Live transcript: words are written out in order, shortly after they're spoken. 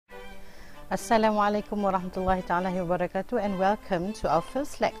Assalamualaikum warahmatullahi ta'ala wabarakatuh, and welcome to our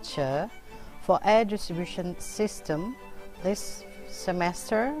first lecture for air distribution system this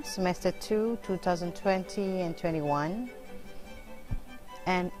semester 2 2020 and 21.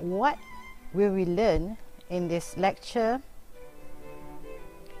 And what will we learn in this lecture?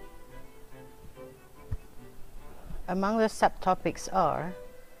 Among the subtopics are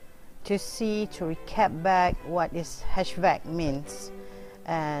to recap back what is HVAC means,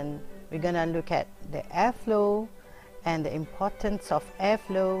 and we're gonna look at the airflow and the importance of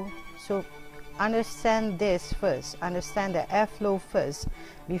airflow. So understand this first, understand the airflow first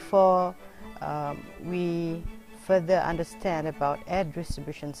before we further understand about air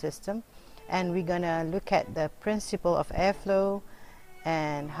distribution system. And we're gonna look at the principle of airflow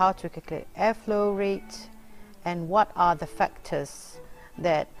and how to calculate airflow rate and what are the factors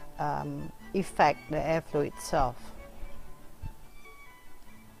that affect the airflow itself.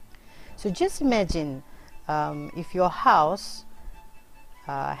 So just imagine if your house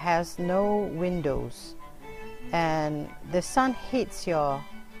has no windows and the sun hits your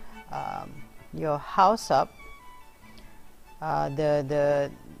house up. The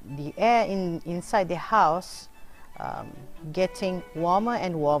air inside the house getting warmer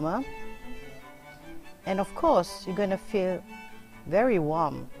and warmer, and of course you're gonna feel very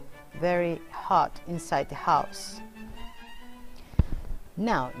warm, very hot inside the house.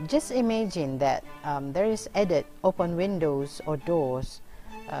 Now just imagine that there is added open windows or doors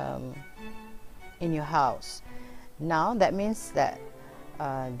in your house. Now that means that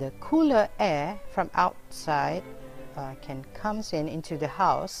the cooler air from outside comes into the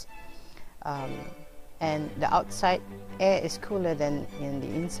house, and the outside air is cooler than in the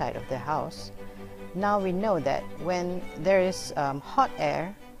inside of the house. Now we know that when there is hot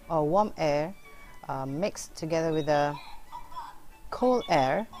air or warm air mixed together with the cold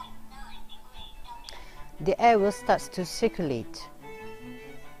air, the air will start to circulate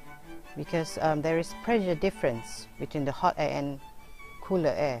because there is pressure difference between the hot air and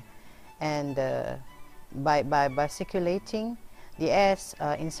cooler air, and by circulating, the air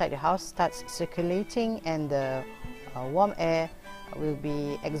inside the house starts circulating, and the warm air will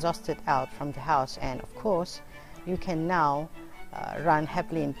be exhausted out from the house, and of course you can now run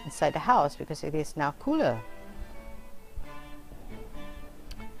happily inside the house because it is now cooler.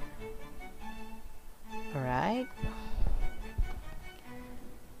 Alright,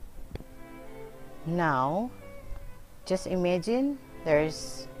 now just imagine there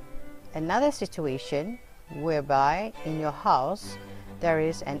is another situation whereby in your house there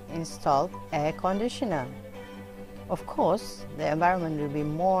is an installed air conditioner. Of course the environment will be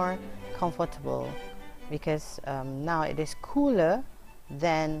more comfortable because now it is cooler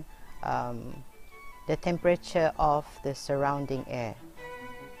than the temperature of the surrounding air.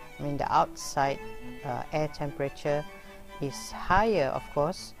 I mean, the outside air temperature is higher, of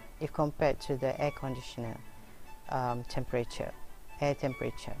course, if compared to the air conditioner air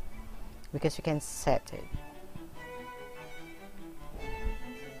temperature, because you can set it.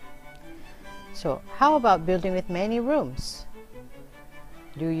 So how about building with many rooms?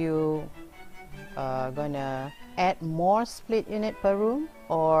 Do you gonna add more split unit per room,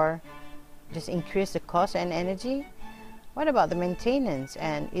 or just increase the cost and energy? What about the maintenance,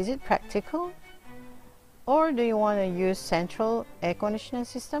 and is it practical? Or do you want to use central air conditioning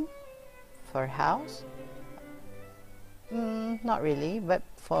system for a house? Not really, but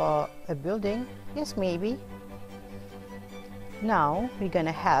for a building, yes, maybe. Now we're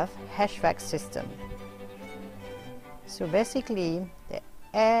gonna have HVAC system. So basically the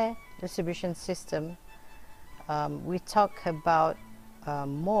air distribution system, we talk about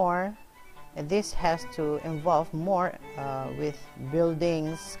more. This has to involve more with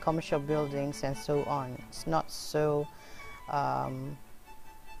buildings, commercial buildings, and so on. It's not so, I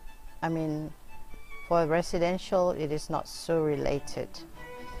mean, for residential, it is not so related.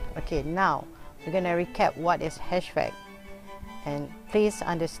 Okay, now we're going to recap what is HVAC. And please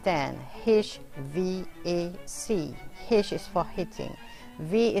understand, HVAC. H is for heating,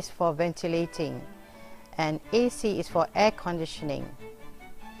 V is for ventilating, and AC is for air conditioning.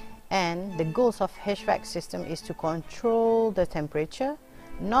 And the goals of HVAC system is to control the temperature,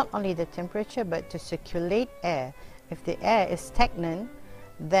 not only the temperature, but to circulate air. If the air is stagnant,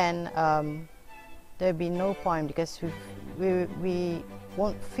 then there'll be no point, because we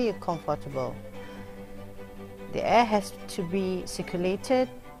won't feel comfortable. The air has to be circulated,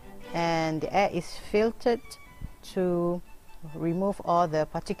 and the air is filtered to remove all the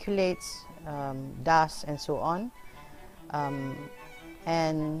particulates, dust, and so on.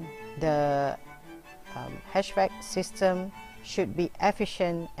 And the HVAC system should be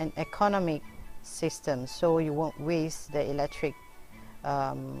efficient and economic system, so you won't waste the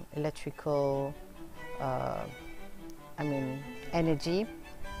electrical energy,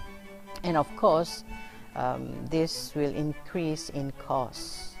 and of course this will increase in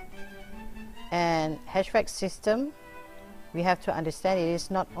cost. And HVAC system, we have to understand it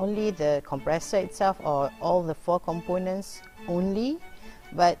is not only the compressor itself or all the 4 components only,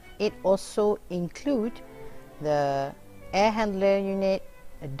 but it also include the air handler unit,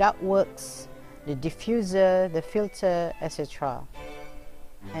 the ductworks, the diffuser, the filter, etc.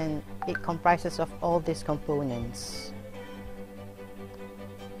 And it comprises of all these components.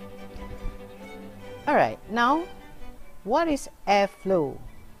 Alright, now what is airflow?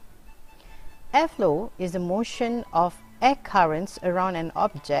 Airflow is the motion of air currents around an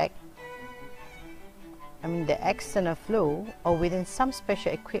object, the external flow, or within some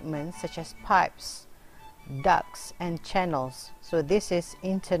special equipment such as pipes, ducts and channels. So this is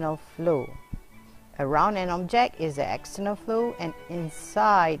internal flow. Around an object is the external flow, and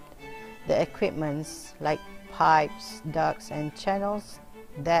inside the equipments like pipes, ducts and channels,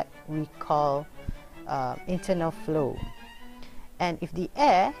 that we call internal flow. And if the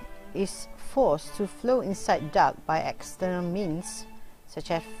air is forced to flow inside duct by external means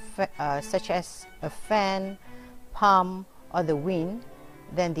such as a fan, pump or the wind,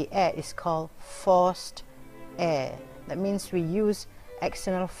 then the air is called forced air. That means we use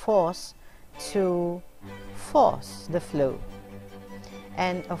external force to force the flow.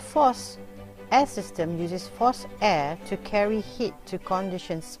 And a forced air system uses forced air to carry heat to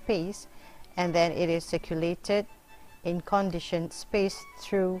conditioned space, and then it is circulated in conditioned space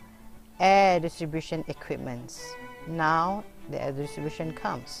through air distribution equipments. Now the air distribution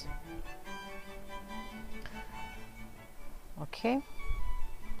comes. Okay.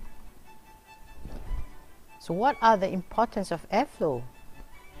 So what are the importance of airflow?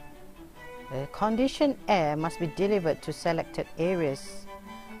 The conditioned air must be delivered to selected areas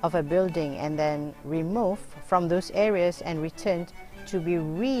of a building and then removed from those areas and returned to be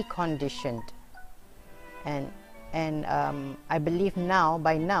reconditioned. And I believe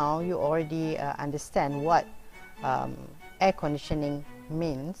by now you already understand what air conditioning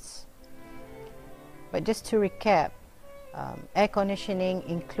means. But just to recap, air conditioning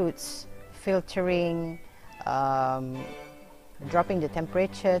includes filtering, dropping the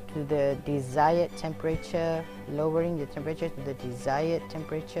temperature to the desired temperature, lowering the temperature to the desired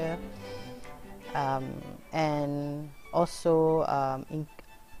temperature, and also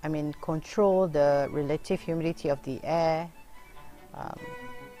control the relative humidity of the air,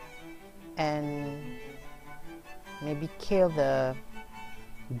 and maybe kill the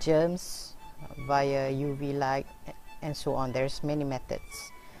germs via UV light and so on. There's many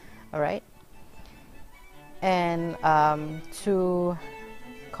methods. Alright, and to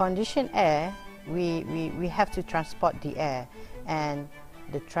condition air, we have to transport the air, and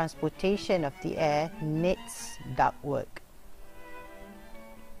the transportation of the air needs ductwork.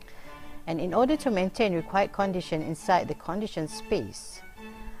 And in order to maintain required condition inside the conditioned space,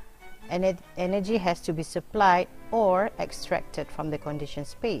 energy has to be supplied or extracted from the conditioned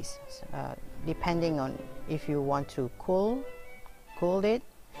space, depending on if you want to cool it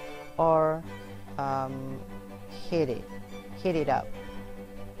or heat it up.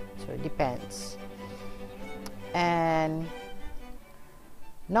 So it depends. And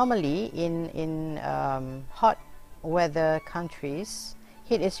normally in hot weather countries,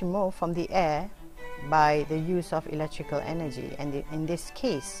 heat is removed from the air by the use of electrical energy, and in this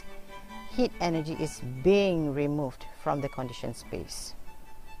case heat energy is being removed from the conditioned space.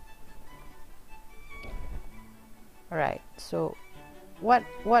 Alright, so what's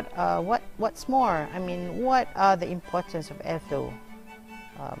more? What are the importance of airflow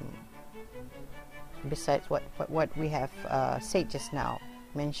besides what we have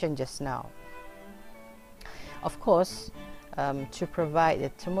mentioned just now? Of course, to provide the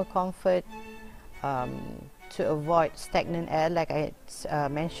thermal comfort, to avoid stagnant air, like I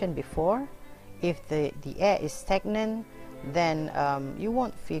mentioned before. If the air is stagnant, then you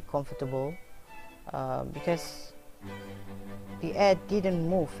won't feel comfortable because the air didn't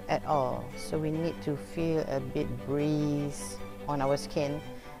move at all. So we need to feel a bit breeze on our skin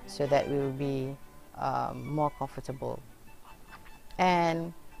so that we will be more comfortable.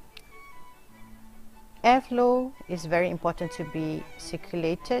 And airflow is very important to be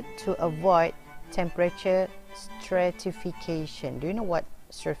circulated to avoid temperature stratification. Do you know what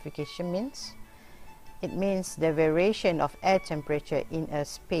stratification means? It means the variation of air temperature in a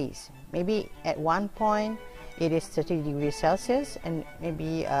space. Maybe at one point it is 30 degrees Celsius, and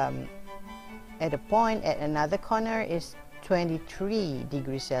maybe at a point at another corner is 23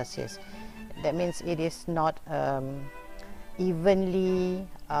 degrees Celsius. That means it is not evenly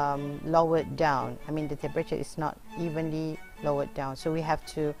lowered down. I mean, the temperature is not evenly lowered down. So we have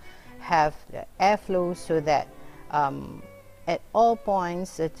to have the airflow so that at all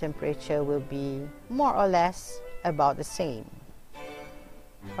points the temperature will be more or less about the same.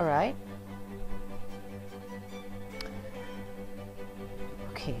 All right.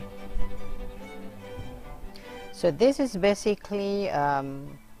 Okay. So this is basically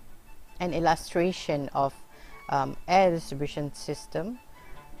an illustration of air distribution system.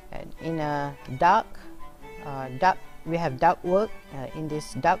 And in a we have ductwork. In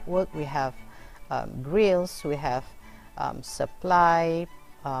this ductwork we have grills, we have supply,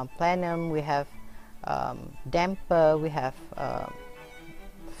 plenum, we have damper, we have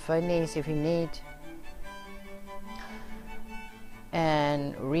furnace if you need,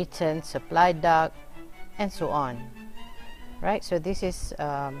 and return supply duct, and so on, right? So this is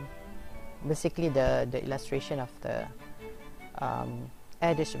basically the illustration of the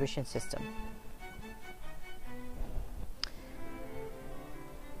air distribution system.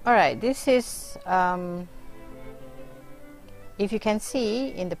 All right, this is if you can see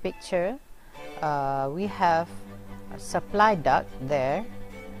in the picture, we have a supply duct there,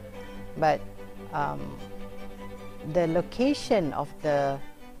 but the location of the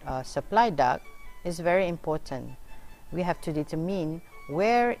supply duct is very important. We have to determine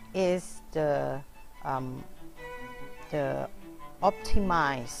where is the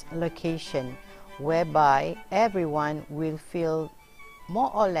optimized location whereby everyone will feel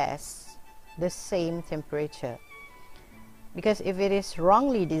more or less the same temperature. Because if it is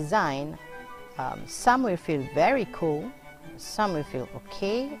wrongly designed, some will feel very cool, some will feel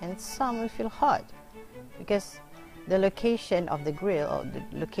okay, and some will feel hot, because the location of the grill or the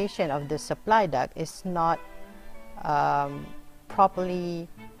location of the supply duct is not properly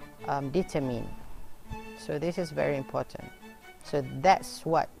determined. So this is very important. So that's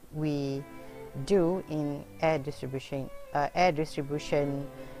what we do in air distribution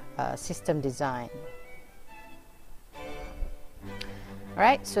system design.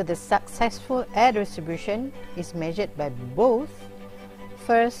 Alright, so the successful air distribution is measured by both,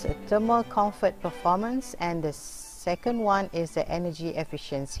 first, thermal comfort performance, and the second one is the energy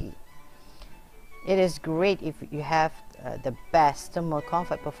efficiency. It is great if you have the best thermal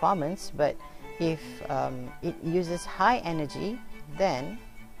comfort performance, but if it uses high energy, then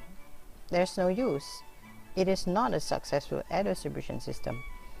there's no use. It is not a successful air distribution system.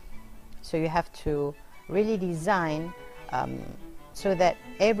 So you have to really design so that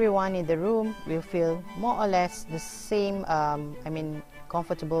everyone in the room will feel more or less the same,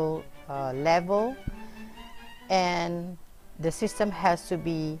 comfortable level, and the system has to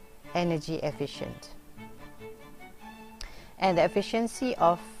be energy efficient. And the efficiency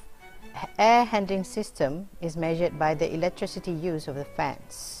of air handling system is measured by the electricity use of the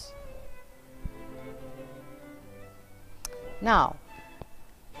fans. Now,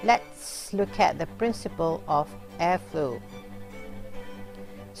 let's look at the principle of airflow.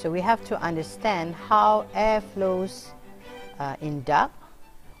 So we have to understand how air flows in duct,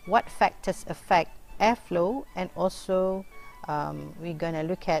 what factors affect airflow, and also we're going to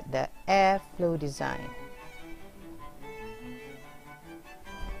look at the airflow design.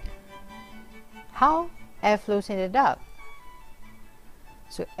 How air flows in the duct?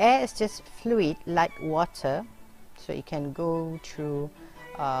 So air is just fluid like water, so it can go through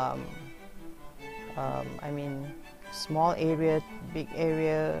small area, big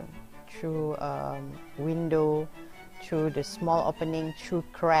area, through window, through the small opening, through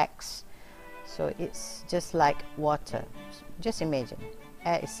cracks. So it's just like water. Just imagine,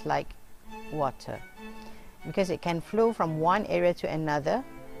 air is like water, because it can flow from one area to another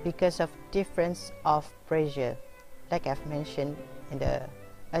because of difference of pressure, like I've mentioned in the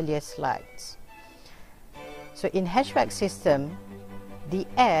earlier slides. So in HVAC system, the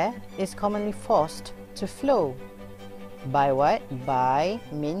air is commonly forced to flow by what? By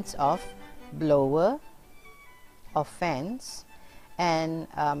means of blower or fans, and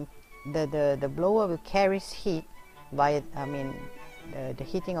the blower will carry heat via, the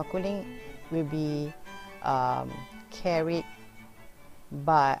heating or cooling will be carried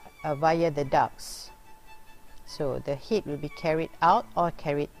by via the ducts. So the heat will be carried out or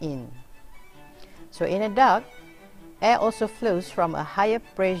carried in. So in a duct, air also flows from a higher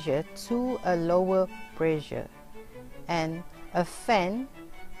pressure to a lower pressure, and a fan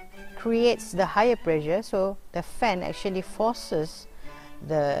creates the higher pressure, so the fan actually forces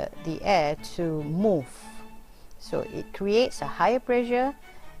the air to move. So it creates a higher pressure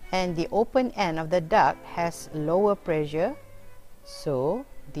and the open end of the duct has lower pressure, so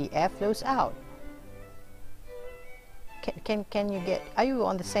the air flows out. Can you get, are you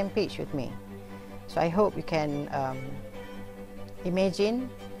on the same page with me? So I hope you can imagine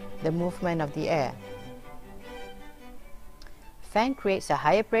the movement of the air. Fan creates a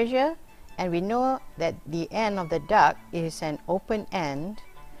higher pressure, and we know that the end of the duct is an open end,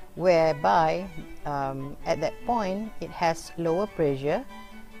 whereby at that point it has lower pressure,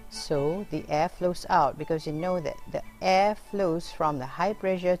 so the air flows out, because you know that the air flows from the high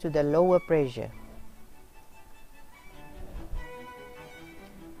pressure to the lower pressure.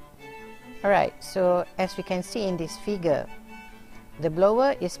 Alright, so as we can see in this figure, the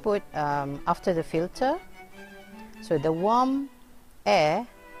blower is put after the filter, so the warm air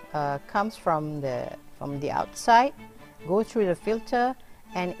comes from the outside, go through the filter,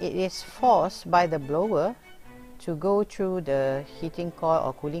 and it is forced by the blower to go through the heating coil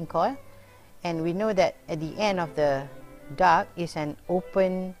or cooling coil. And we know that at the end of the duct is an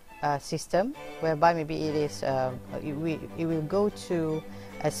open system, whereby maybe it is it will go to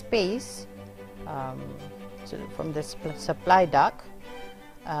a space from the supply duct,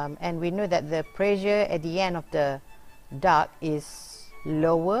 and we know that the pressure at the end of the duct is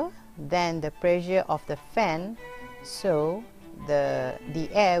lower than the pressure of the fan, so the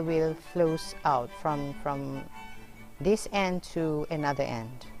air will flows out from this end to another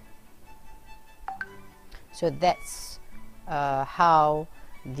end. So that's how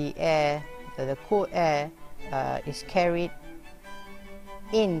the air, the cool air is carried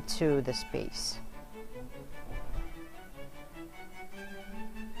into the space.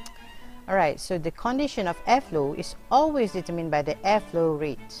 Alright, so the condition of airflow is always determined by the airflow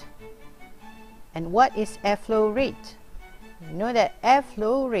rate. And what is airflow rate? You know that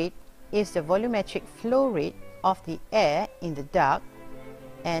airflow rate is the volumetric flow rate of the air in the duct,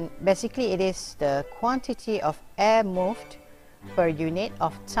 and basically it is the quantity of air moved per unit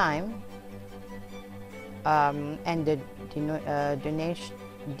of time, and the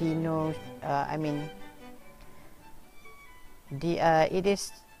it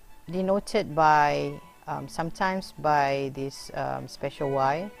is denoted by sometimes by this special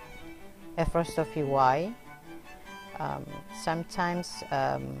Y, apostrophe Y. Sometimes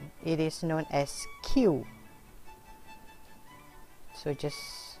it is known as Q. So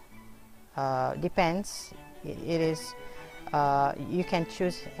just depends. It is you can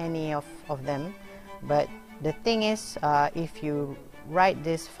choose any of them, but the thing is, if you write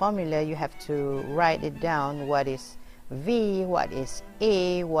this formula, you have to write it down. What is V, what is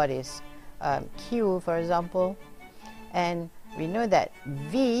A, what is Q, for example. And we know that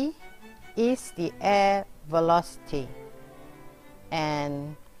V is the air velocity,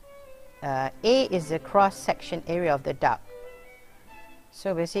 and A is the cross-section area of the duct.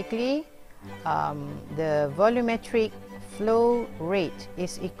 So basically the volumetric flow rate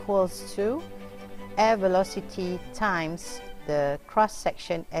is equals to air velocity times the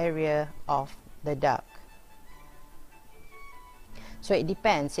cross-section area of the duct. So it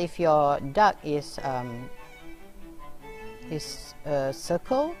depends if your duct is a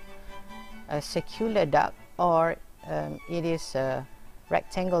circle, a circular duct, or it is a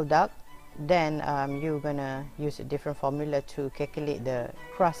rectangle duct, then you're gonna use a different formula to calculate the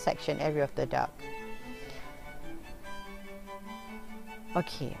cross-section area of the duct.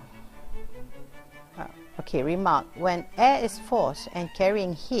 Okay. Okay, remark: when air is forced and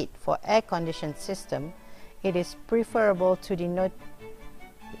carrying heat for air-conditioned system, it is preferable to denote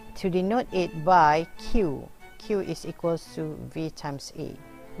it by Q. Q is equals to V times A.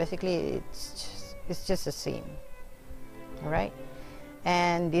 Basically, it's just the same. All right,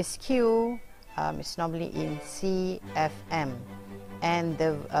 and this Q is normally in CFM, and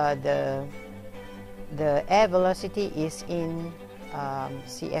the air velocity is in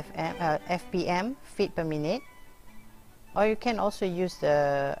FPM, feet per minute, or you can also use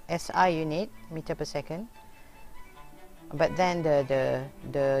the SI unit, meter per second, but then the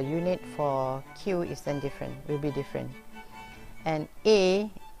unit for Q is then different, will be different. And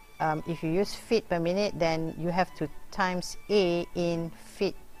A, if you use feet per minute, then you have to times A in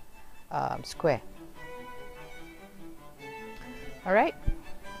feet square. Alright?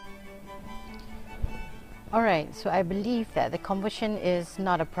 Alright, so I believe that the conversion is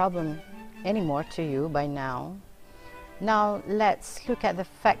not a problem anymore to you by now. Now let's look at the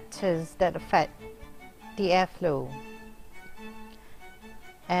factors that affect the airflow.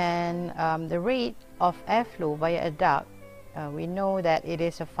 And the rate of airflow via a duct, we know that it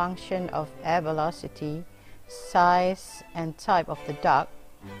is a function of air velocity, size and type of the duct,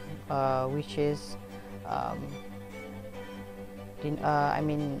 which is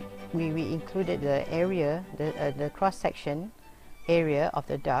we included the area, the cross section area of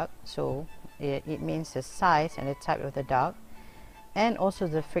the duct, so it means the size and the type of the duct, and also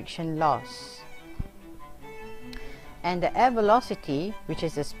the friction loss. And the air velocity, which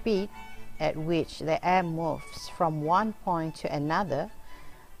is the speed at which the air moves from one point to another,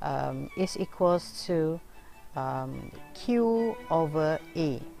 is equals to Q over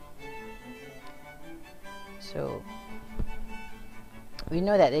A. So we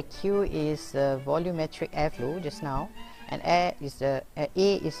know that the Q is the volumetric airflow just now, and A is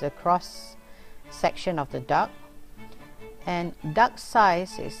the cross section of the duct, and duct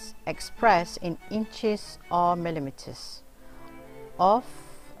size is expressed in inches or millimeters of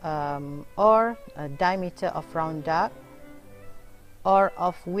or a diameter of round duct, or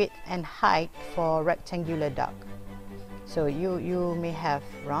of width and height for rectangular duct. So you may have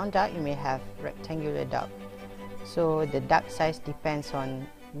round duct, you may have rectangular duct. So the duct size depends on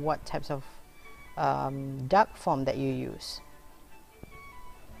what types of duct form that you use.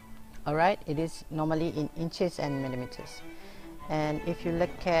 Alright, it is normally in inches and millimeters. And if you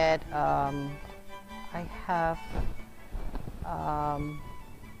look at, I have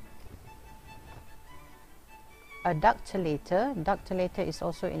a ductilator. Ductilator is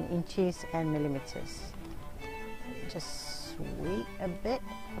also in inches and millimeters. Just wait a bit.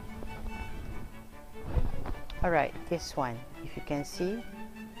 Alright, this one, if you can see,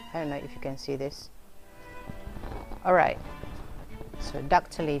 I don't know if you can see this. Alright, so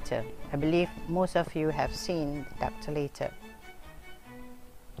ductilator. I believe most of you have seen ductilator.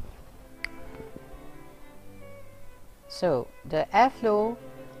 So the airflow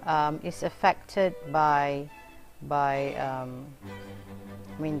is affected by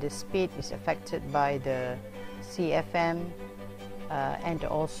the speed is affected by the CFM and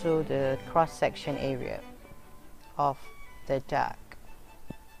also the cross section area of the duct.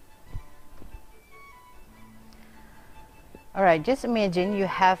 Alright, just imagine you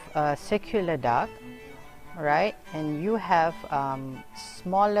have a circular duct, right, and you have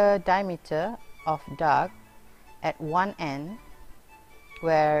smaller diameter of duct at one end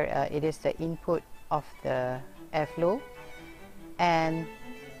where it is the input of the airflow, and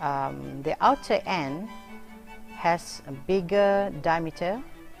the outer end has a bigger diameter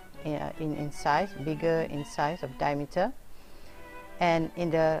in size, bigger in size of diameter, and in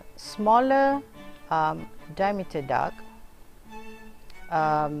the smaller diameter duct,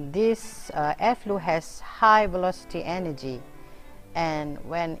 this airflow has high velocity energy, and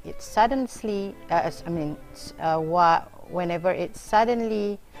when it suddenly whenever it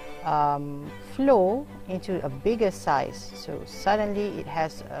suddenly flow into a bigger size, so suddenly it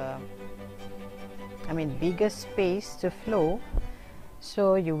has bigger space to flow,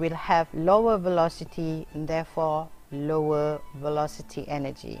 so you will have lower velocity and therefore lower velocity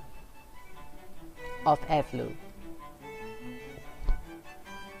energy of airflow.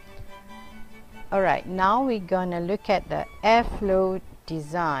 Alright, now we're gonna look at the airflow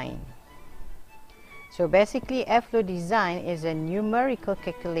design. So basically, airflow design is a numerical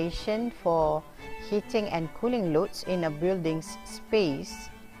calculation for heating and cooling loads in a building's space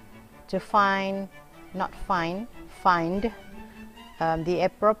to find the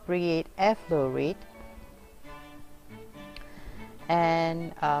appropriate airflow rate,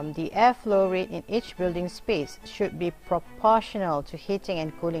 and the airflow rate in each building space should be proportional to heating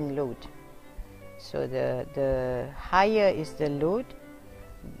and cooling load. So the higher is the load,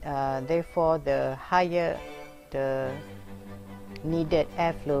 therefore the higher the needed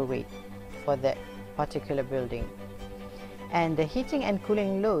airflow rate for that particular building. And the heating and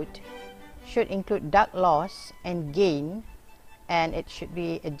cooling load should include duct loss and gain, and it should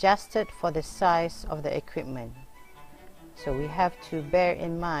be adjusted for the size of the equipment. So we have to bear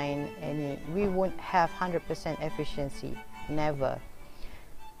in mind we won't have 100% efficiency, never.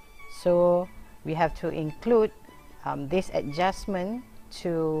 So we have to include this adjustment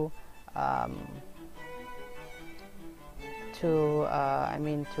to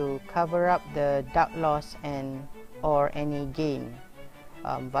cover up the duct loss and or any gain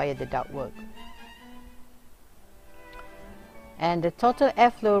via the ductwork. And the total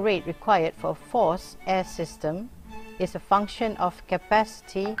airflow rate required for a forced air system is a function of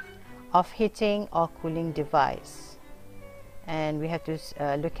capacity of heating or cooling device. And we have to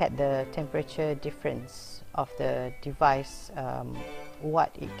look at the temperature difference of the device,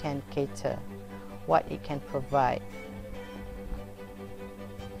 what it can cater, what it can provide.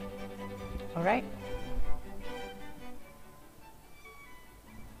 Alright.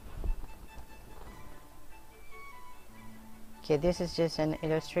 Okay, this is just an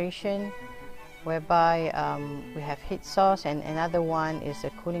illustration whereby we have heat source, and another one is a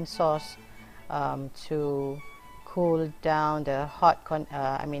cooling source to cool down the hot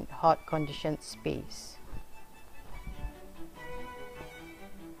conditioned space.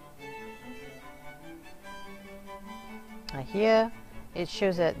 Here it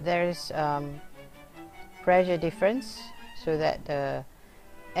shows that there is pressure difference, so that the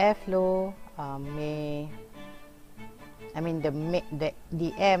airflow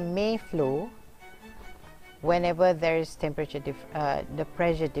the air may flow whenever there is temperature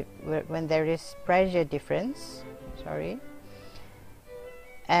when there is pressure difference,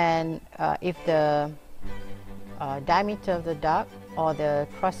 and if the diameter of the duct or the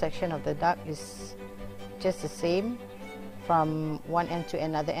cross section of the duct is just the same from one end to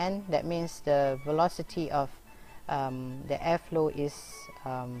another end, that means the velocity of the airflow is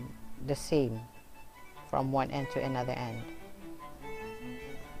the same from one end to another end.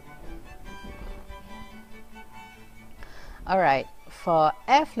 Alright, for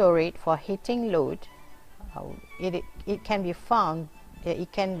airflow rate for heating load, it can be found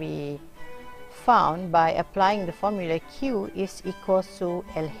by applying the formula Q is equals to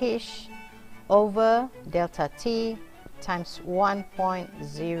LH over delta T times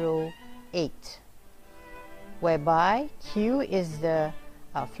 1.08, whereby Q is the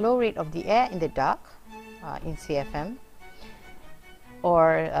flow rate of the air in the duct in CFM,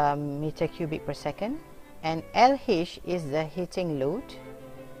 or meter cubic per second, and LH is the heating load.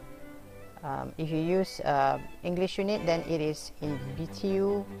 If you use English unit, then it is in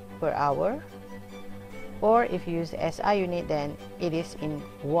BTU per hour, or if you use the SI unit, then it is in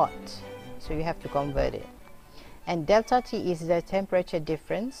watt, so you have to convert it. And delta T is the temperature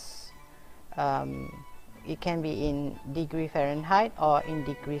difference. It can be in degree Fahrenheit or in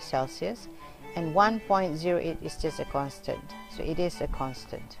degrees Celsius, and 1.08 is just a constant, so it is a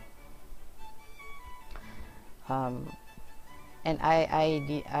constant. And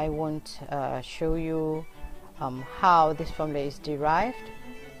I won't show you how this formula is derived.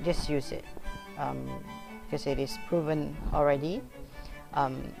 Just use it because it is proven already.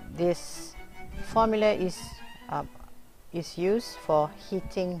 This formula is used for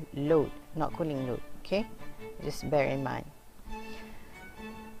heating load, not cooling load. Okay, just bear in mind.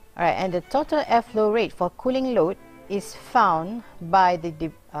 Alright, and the total airflow rate for cooling load is found by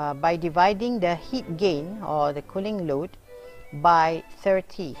dividing the heat gain or the cooling load by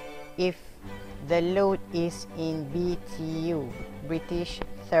 30 if the load is in BTU, British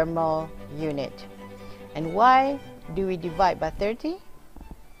Thermal Unit. And why do we divide by 30?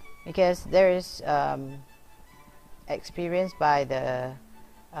 Because there is experience by the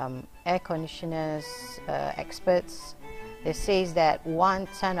air conditioners experts. They says that 1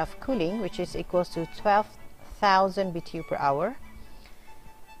 ton of cooling, which is equals to 12,000 BTU per hour,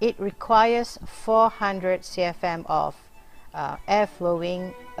 it requires 400 CFM of air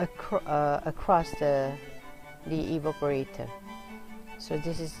flowing across the evaporator. So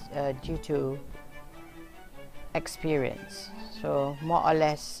this is due to experience. So more or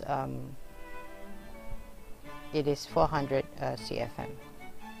less it is 400 CFM.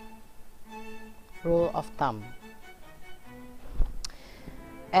 Rule of thumb.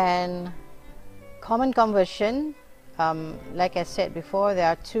 And common conversion, like I said before, there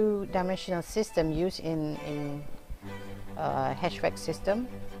are two-dimensional systems used in HVAC system,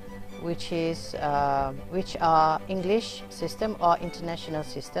 which are English system or international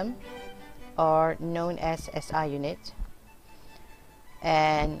system, or known as SI unit.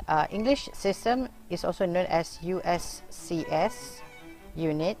 And English system is also known as USCS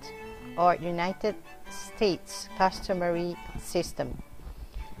unit, or United States Customary System.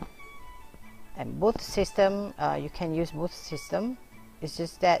 And both system, you can use both system. It's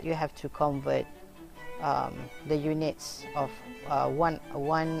just that you have to convert the units of one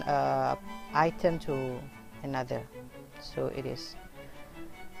item to another. So it is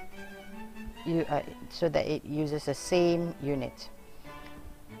so that it uses the same unit.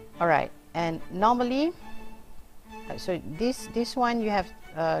 All right, and normally, so this one you have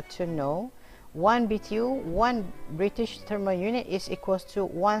to know. 1 BTU, 1 British Thermal Unit, is equals to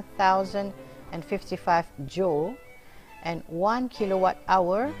 1055 joule, and 1 kilowatt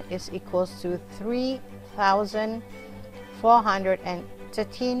hour is equals to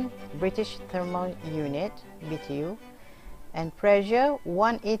 3413 British Thermal Unit BTU, and pressure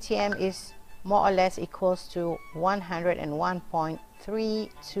 1 atm is more or less equals to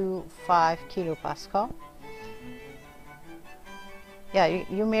 101.325 kilopascal. Yeah,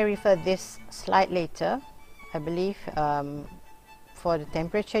 you may refer this slide later. I believe for the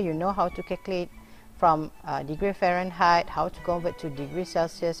temperature, you know how to calculate from degree Fahrenheit, how to convert to degree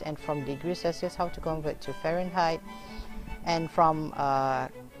Celsius, and from degree Celsius, how to convert to Fahrenheit, and from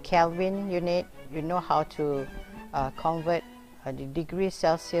Kelvin unit, you know how to convert the degree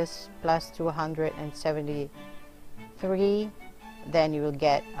Celsius plus 273, then you will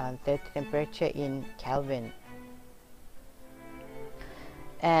get the temperature in Kelvin.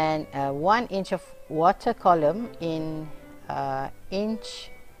 And 1 inch of water column in inch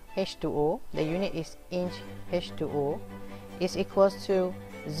H2O, the unit is inch H2O, is equals to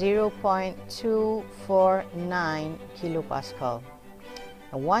 0.249 kilopascal.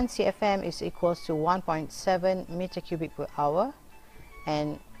 1 CFM is equals to 1.7 meter cubic per hour,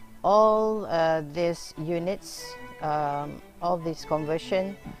 and all these units, all this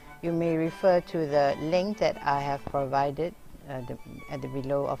conversion, you may refer to the link that I have provided at the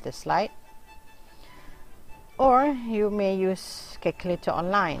below of the slide, or you may use calculator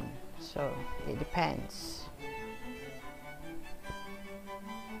online, so it depends.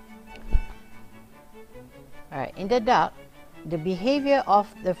 Alright, in the duct, the behavior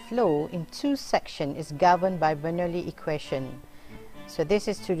of the flow in two sections is governed by Bernoulli equation. So this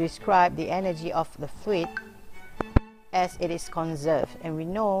is to describe the energy of the fluid as it is conserved. And we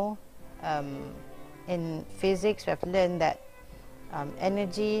know in physics we have learned that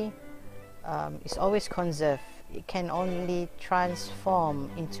energy is always conserved. It can only transform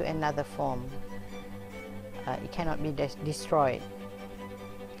into another form. It cannot be destroyed.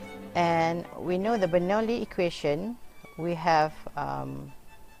 And we know the Bernoulli equation. We have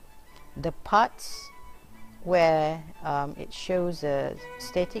the parts where it shows a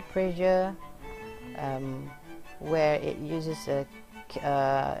static pressure, where it uses a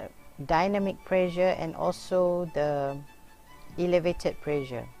dynamic pressure, and also the elevation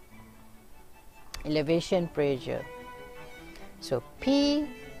pressure. So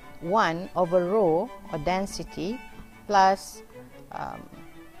P1 over rho, or density, plus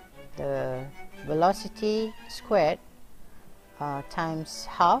the velocity squared times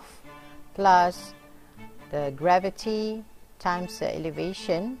half, plus the gravity times the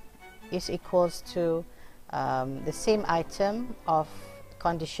elevation, is equals to the same item of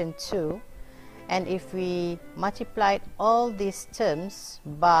condition 2. And if we multiply all these terms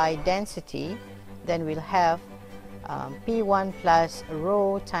by density, then we'll have P1 plus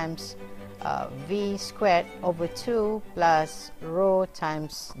rho times V squared over 2 plus rho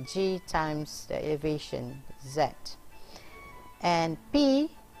times G times the elevation Z. And P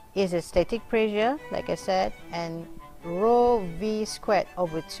is a static pressure, like I said, and rho V squared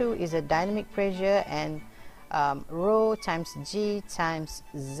over 2 is a dynamic pressure, and rho times G times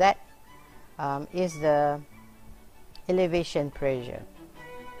Z is the elevation pressure.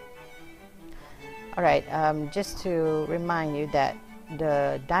 Alright, just to remind you that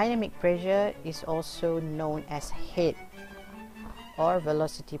the dynamic pressure is also known as head or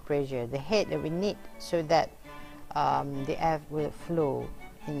velocity pressure, the head that we need so that the air will flow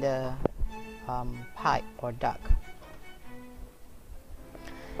in the pipe or duct.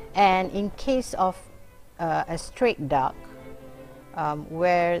 And in case of a straight duct,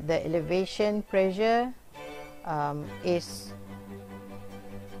 where the elevation pressure is,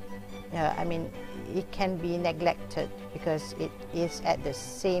 it can be neglected because it is at the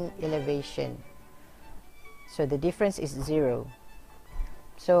same elevation, so the difference is 0.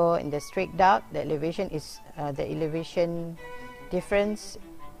 So in the straight duct, the elevation difference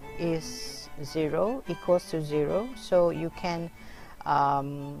is 0, equals to 0. So you can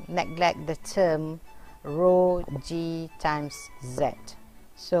neglect the term rho G times Z.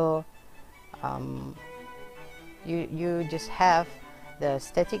 So you just have the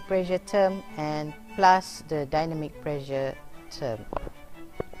static pressure term and plus the dynamic pressure term.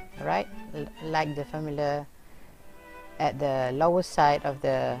 Alright, like the formula at the lower side of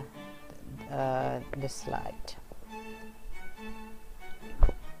the slide.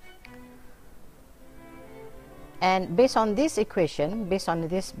 And based on this equation, based on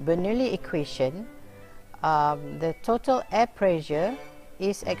this Bernoulli equation, the total air pressure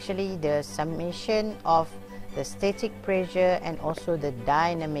is actually the summation of the static pressure and also the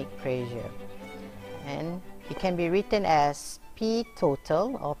dynamic pressure, and it can be written as P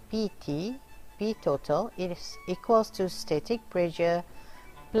total or PT. P total is equals to static pressure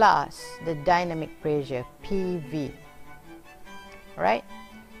plus the dynamic pressure, PV. Right,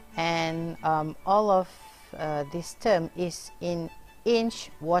 and all of this term is in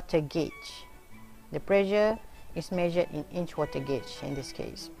inch water gauge. The pressure is measured in inch water gauge in this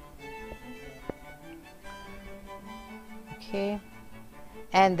case. Okay,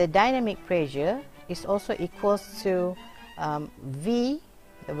 and the dynamic pressure is also equals to V,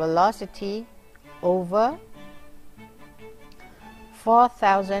 the velocity, over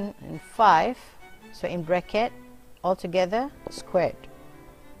 4005, so in bracket altogether squared.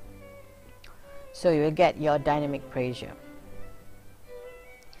 So you will get your dynamic pressure.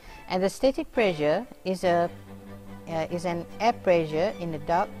 And the static pressure is an air pressure in the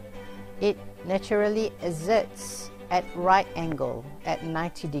duct. It naturally exerts at right angle at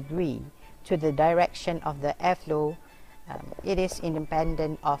 90 degrees to the direction of the airflow. It is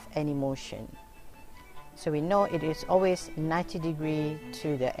independent of any motion. So we know it is always 90 degrees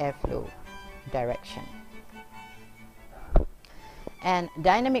to the airflow direction. And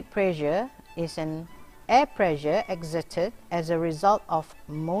dynamic pressure is an air pressure exerted as a result of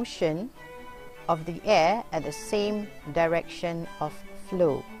motion of the air at the same direction of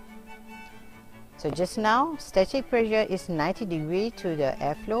flow. So just now, static pressure is 90 degrees to the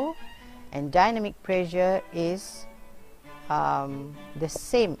airflow, and dynamic pressure is the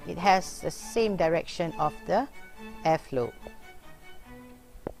same. It has the same direction of the airflow.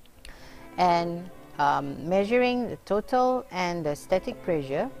 And measuring the total and the static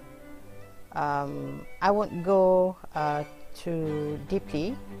pressure, I won't go too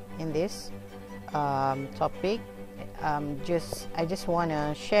deeply in this topic. I just want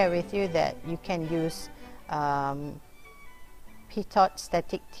to share with you that you can use pitot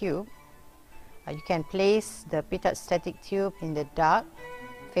static tube. You can place the pitot static tube in the duct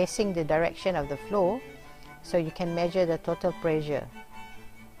facing the direction of the flow, so you can measure the total pressure.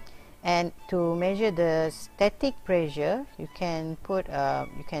 And to measure the static pressure, you can put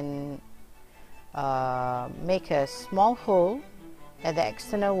make a small hole at the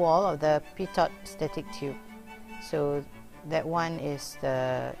external wall of the pitot static tube. So that one is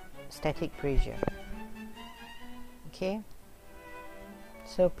the static pressure. Okay.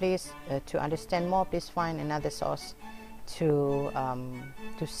 So please, to understand more, please find another source to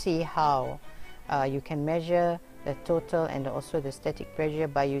see how you can measure the total and also the static pressure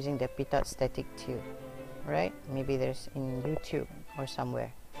by using the pitot static tube. Right? Maybe there's in YouTube or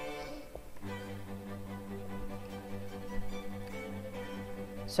somewhere.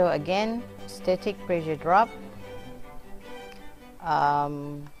 So again, static pressure drop.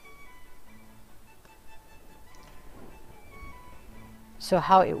 So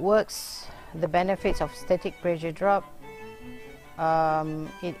how it works, the benefits of static pressure drop,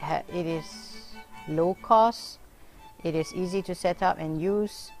 it is low cost, it is easy to set up and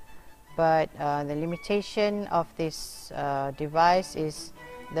use, but the limitation of this device is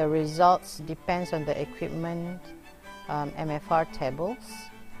the results depends on the equipment, MFR tables,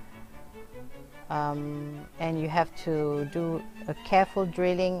 and you have to do a careful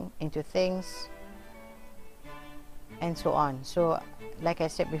drilling into things and so on. So like I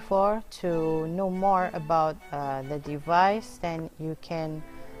said before, to know more about the device, then you can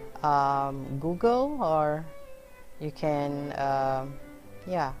Google, or you can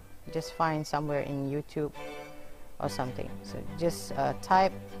just find somewhere in YouTube or something. So just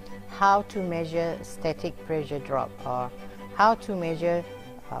type how to measure static pressure drop, or how to measure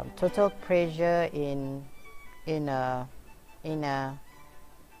total pressure in a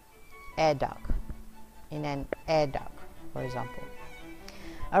air duct, in an air duct, for example.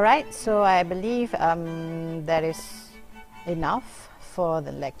 Alright, so I believe that is enough for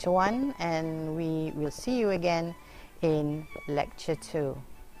the lecture 1, and we will see you again in lecture 2,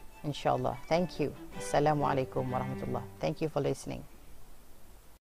 inshallah. Thank you. Assalamu alaikum wa rahmatullah. Thank you for listening.